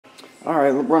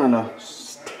Alright, we're running a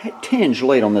tinge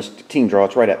late on this team draw.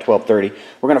 It's right at 12:30.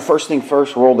 We're going to first thing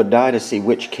first roll the die to see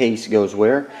which case goes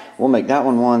where. We'll make that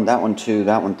one 1, that one 2,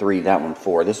 that one 3, that one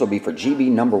 4. This will be for GB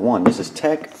number 1. This is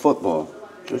Tech Football.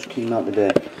 Just came out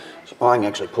today. So, I can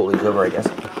actually pull these over, I guess.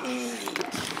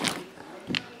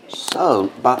 So,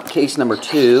 case number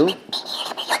 2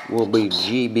 will be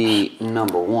GB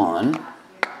number 1.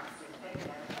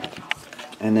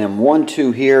 And then 1,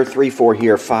 2 here, 3, 4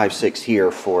 here, 5, 6 here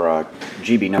for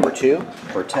GB number 2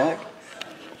 for Tech.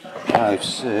 5,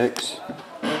 6.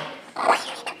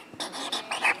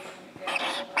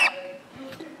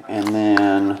 And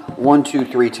then 1, 2,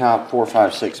 3 top, 4,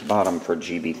 5, 6 bottom for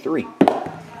GB 3.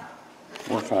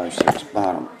 4, 5, 6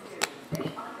 bottom.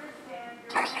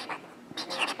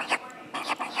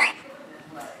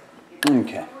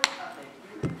 Okay.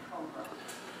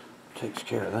 Takes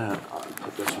care of that. I'll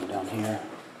put this one down here.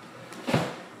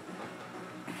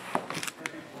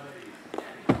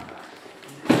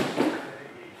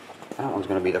 That one's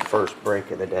going to be the first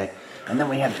break of the day. And then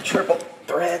we have the triple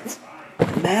threads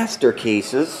master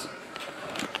cases.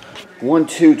 1,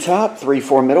 2 top, 3,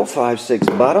 4 middle, 5, 6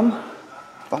 bottom.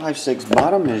 5, 6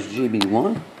 bottom is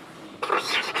GB1.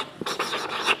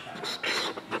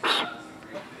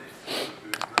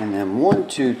 And then 1,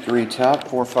 2, 3 top,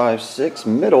 4, 5, 6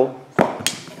 middle.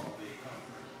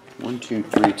 1, 2,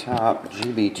 3 top,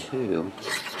 GB2.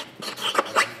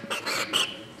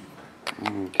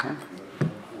 Okay.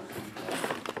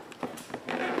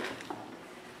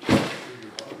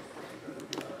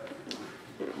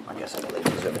 I guess I can leave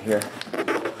these over here.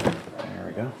 There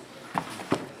we go.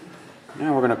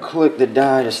 Now we're going to click the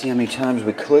die to see how many times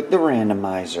we click the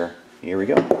randomizer. Here we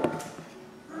go.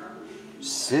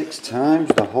 6 times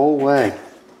the whole way.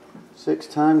 6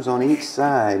 times on each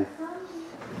side.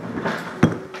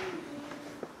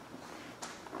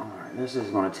 Alright, this is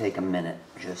going to take a minute,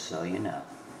 just so you know.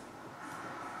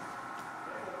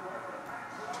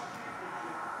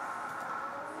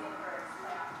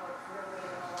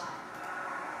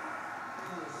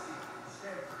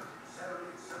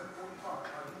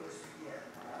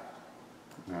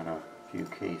 Got a few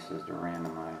cases to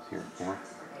randomize here for.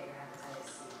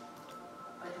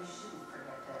 But you shouldn't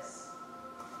forget this.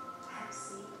 Hep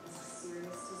C is a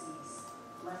serious disease.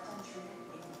 Left untreated,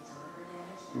 it can deliver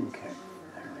damage and Okay,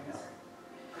 there we go.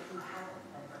 But you haven't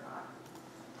been forgotten.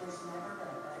 There's never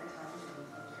been a better time to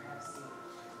rethink your Hep C.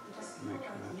 Because Make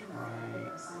sure that's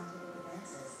right. scientific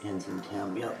advances. Ends in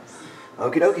town, yep.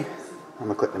 Okie dokie. I'm going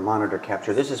to click the monitor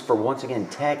capture. This is for, once again,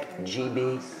 Tech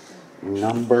GB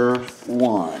number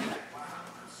 1.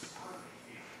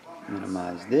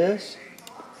 Minimize this.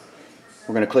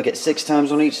 We're going to click it 6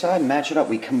 times on each side, match it up.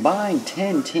 We combine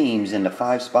 10 teams into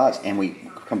 5 spots, and we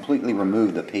completely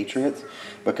remove the Patriots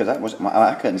because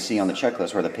I couldn't see on the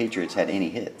checklist where the Patriots had any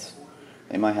hits.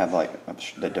 They might have like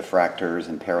the diffractors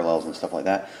and parallels and stuff like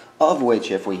that, of which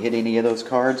if we hit any of those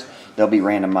cards, they'll be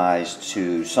randomized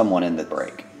to someone in the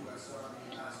break.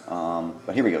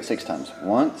 But here we go, 6 times.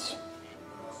 Once,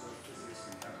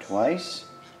 twice,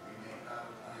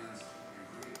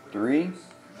 3,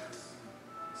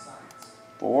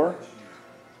 4,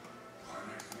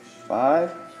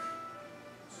 5,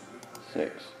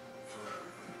 6.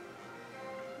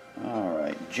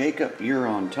 Alright, Jacob, you're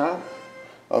on top.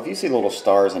 Oh, if you see little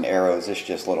stars and arrows, it's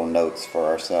just little notes for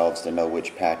ourselves to know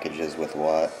which package is with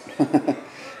what.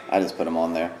 I just put them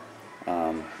on there.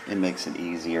 It makes it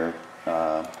easier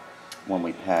when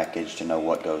we package to know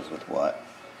what goes with what.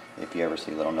 If you ever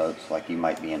see little notes, like you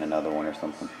might be in another one or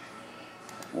something.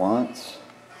 Once,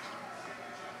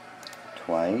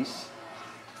 twice,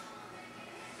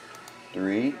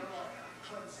 3,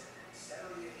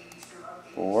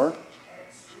 4,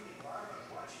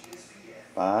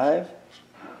 5,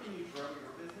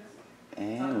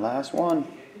 and last one,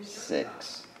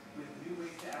 6.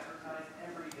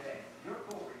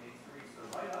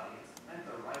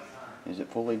 Is it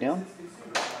fully down?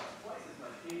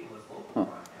 Huh.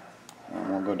 I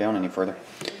won't go down any further.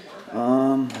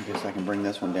 I guess I can bring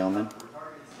this one down then.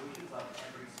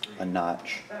 A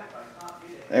notch.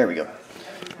 There we go.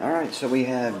 Alright, so we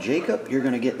have Jacob. You're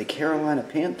going to get the Carolina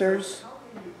Panthers.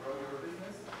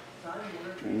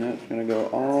 And that's going to go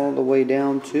all the way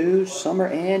down to Summer,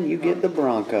 and you get the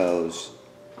Broncos.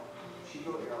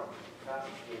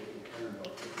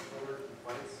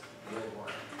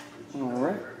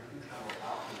 Alright.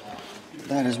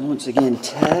 That is once again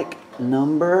Tech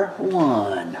number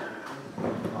 1.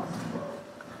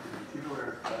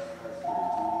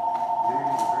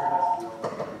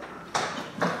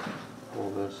 Pull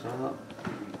this up.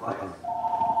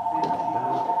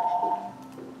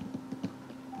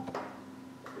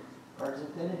 Cards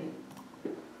Infinity.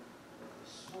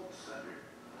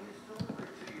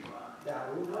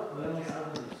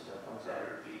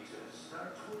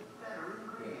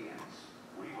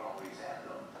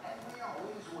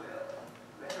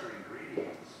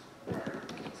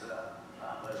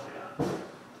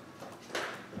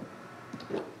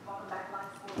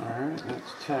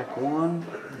 Tack 1.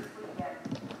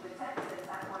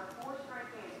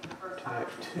 Tack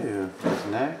 2 is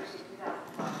next.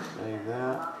 Save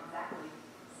that.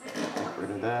 Get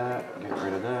rid of that. Get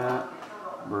rid of that.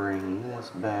 Bring this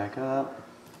back up.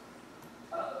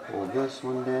 Pull this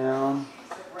one down.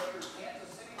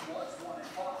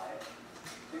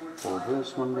 Pull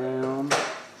this one down.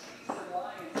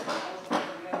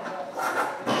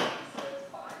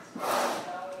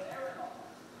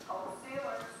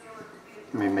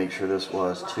 Let me make sure this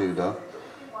was 2 though.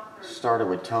 Started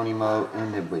with Tony Mo,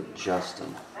 ended with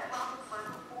Justin.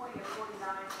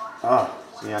 Oh,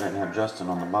 see, I didn't have Justin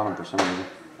on the bottom for some reason.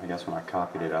 I guess when I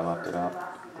copied it, I left it out.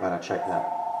 Glad I checked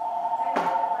that.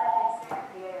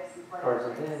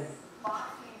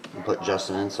 I'll put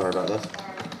Justin in, sorry about this.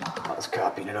 I was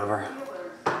copying it over.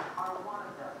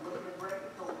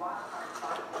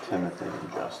 Timothy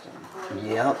and Justin.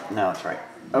 Yep, now it's right.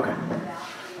 Okay.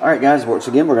 Alright guys, once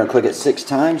again we're going to click it 6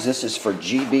 times. This is for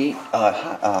GB,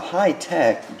 high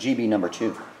tech GB number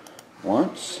 2.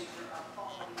 Once.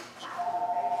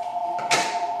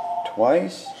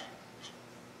 Twice.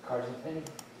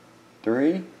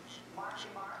 3.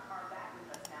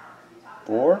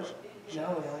 4.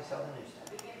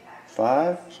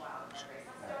 5.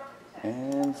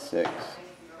 And 6.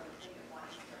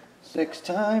 6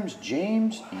 times.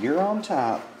 James, you're on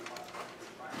top.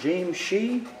 James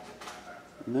Shee.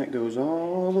 And that goes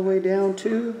all the way down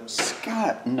to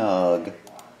Scott Nug.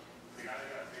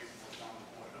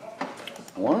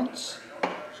 Once.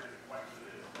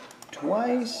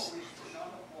 Twice.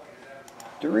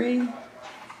 3.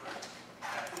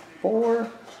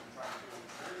 4.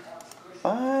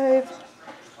 5.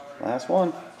 Last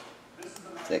one.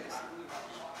 6.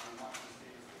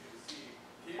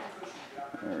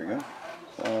 There we go.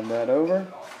 Slide that over.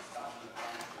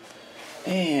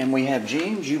 And we have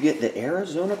James, you get the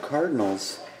Arizona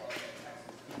Cardinals.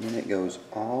 And then it goes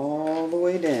all the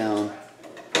way down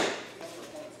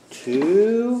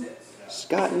to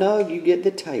Scott Nug, you get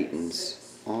the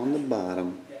Titans on the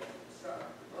bottom.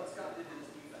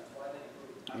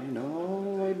 And all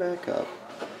the way back up.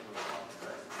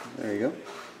 There you go.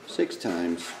 6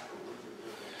 times.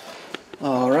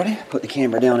 Alrighty, put the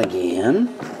camera down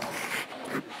again.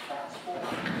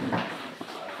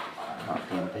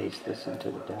 Copy and paste this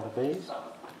into the database.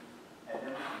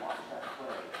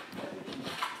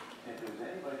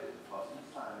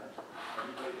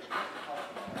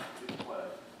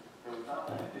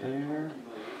 That there.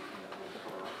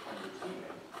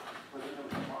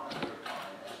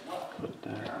 Put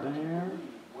that there.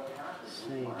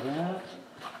 Save that.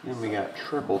 Then we got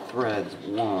triple threads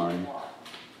 1.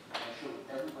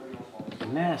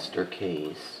 Master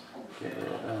case. Get rid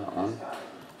of that one.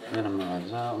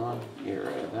 Minimize that one. Get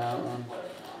rid of that one.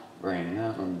 Bring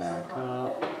that one back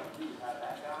up.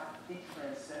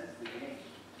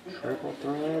 Triple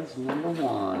threads number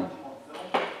 1.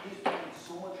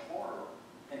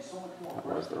 That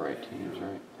was the right teams,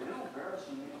 right?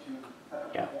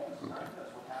 Yeah, okay.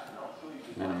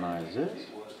 Minimize this.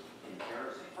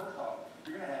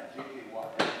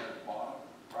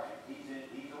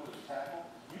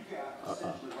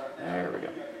 There we go.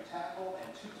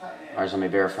 Alright, so let me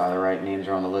verify the right names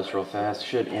are on the list real fast.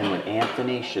 Should end with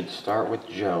Anthony, should start with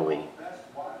Joey.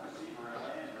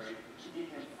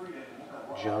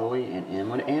 Joey and end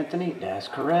with Anthony, that's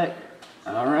correct.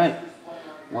 Alright.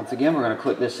 Once again, we're going to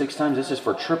click this 6 times. This is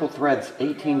for Triple Threads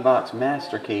 18 box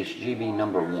Master Case GB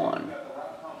number 1.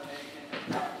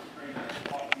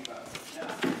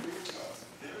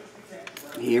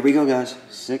 Here we go, guys.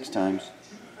 6 times.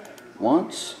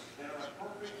 Once.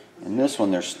 In this one,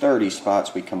 there's 30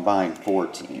 spots. We combine 4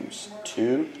 teams.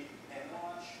 2,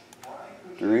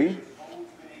 3,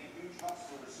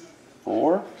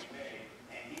 4,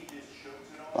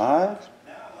 5,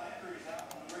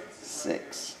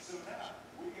 6.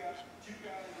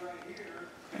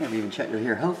 I haven't even checked it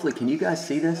here. Hopefully, can you guys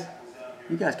see this?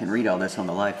 You guys can read all this on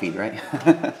the live feed, right?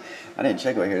 I didn't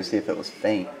check over here to see if it was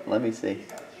faint. Let me see.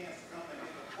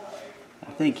 I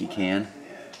think you can.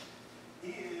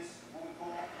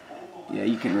 Yeah,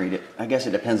 you can read it. I guess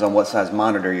it depends on what size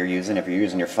monitor you're using. If you're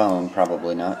using your phone,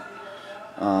 probably not.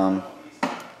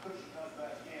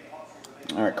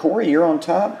 Alright, Corey, you're on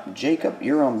top. Jacob,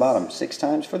 you're on bottom. 6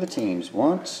 times for the teams.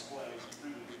 Once.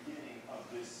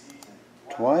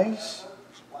 Twice.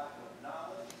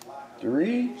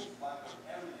 3.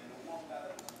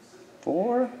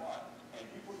 4.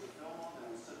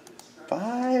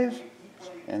 5.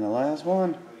 And the last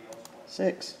one.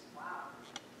 6.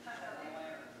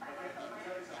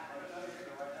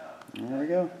 There we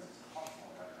go.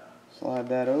 Slide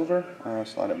that over.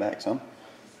 Slide it back some.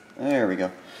 There we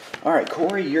go. All right,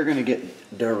 Corey, you're going to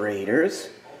get the Raiders.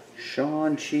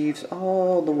 Sean, Chiefs,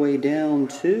 all the way down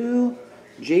to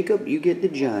Jacob, you get the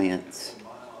Giants.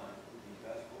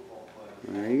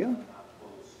 There you go.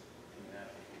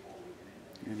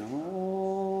 And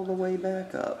all the way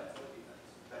back up.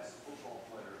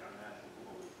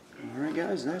 Alright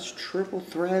guys, that's Triple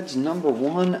Threads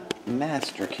 #1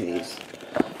 Master Case.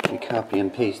 We copy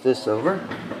and paste this over.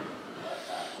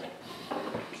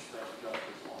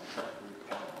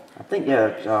 I think,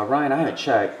 yeah, Ryan, I haven't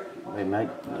checked. There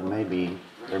may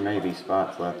be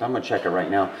spots left. I'm going to check it right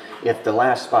now. If the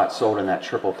last spot sold in that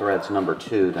Triple Threads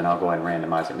 #2, then I'll go ahead and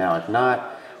randomize it now. If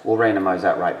not, we'll randomize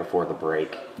that right before the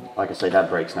break. Like I say, that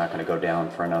break's not going to go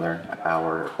down for another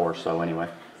hour or so anyway.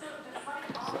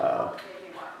 So,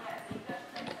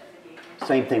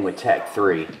 same thing with Tech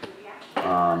 3.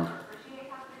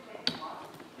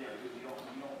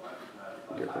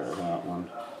 Get rid of that one.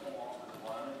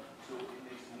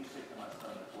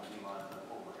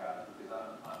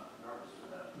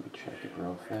 Let me check it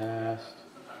real fast.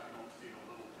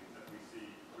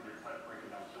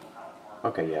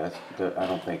 Okay, yeah, I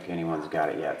don't think anyone's got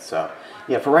it yet. So,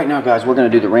 yeah, for right now, guys, we're going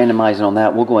to do the randomizing on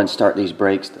that. We'll go ahead and start these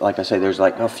breaks. Like I say, there's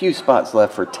like a few spots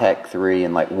left for Tech 3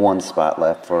 and like 1 spot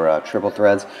left for Triple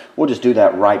Threads. We'll just do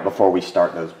that right before we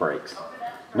start those breaks.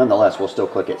 Nonetheless, we'll still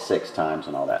click it 6 times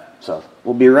and all that. So,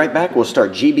 we'll be right back. We'll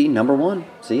start GB #1.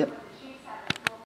 See ya.